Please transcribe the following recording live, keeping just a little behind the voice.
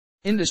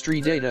Industry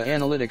Data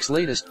Analytics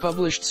latest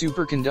published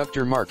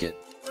Superconductor Market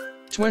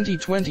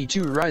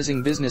 2022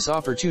 Rising Business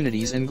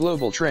Opportunities and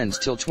Global Trends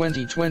till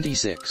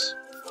 2026.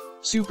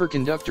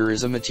 Superconductor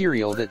is a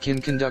material that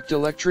can conduct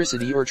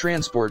electricity or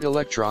transport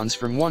electrons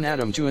from one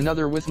atom to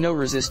another with no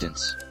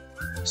resistance.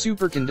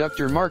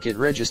 Superconductor market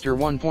register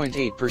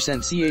 1.8%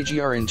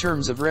 CAGR in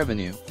terms of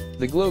revenue.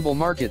 The global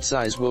market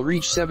size will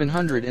reach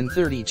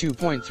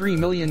 $732.3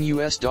 million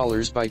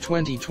by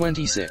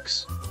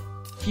 2026.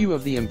 Few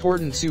of the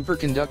important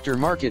superconductor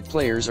market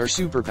players are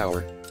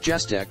Superpower,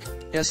 Jestec,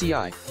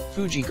 SEI,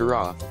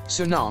 Fujikura,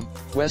 Sonam,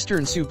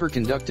 Western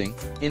Superconducting,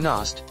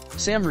 Innost,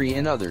 Samri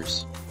and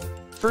others.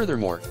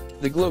 Furthermore,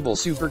 the global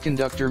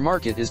superconductor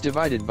market is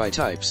divided by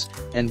types,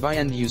 and by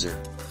end user.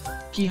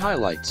 Key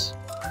highlights.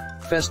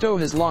 Festo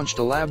has launched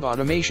a lab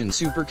automation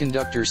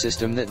superconductor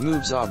system that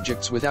moves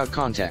objects without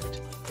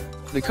contact.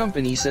 The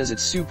company says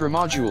its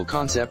supermodule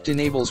concept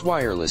enables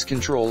wireless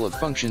control of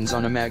functions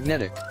on a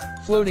magnetic,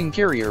 floating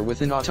carrier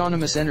with an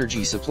autonomous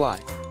energy supply.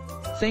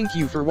 Thank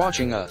you for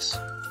watching us.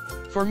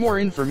 For more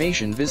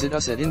information visit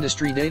us at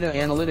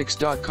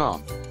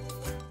industrydataanalytics.com.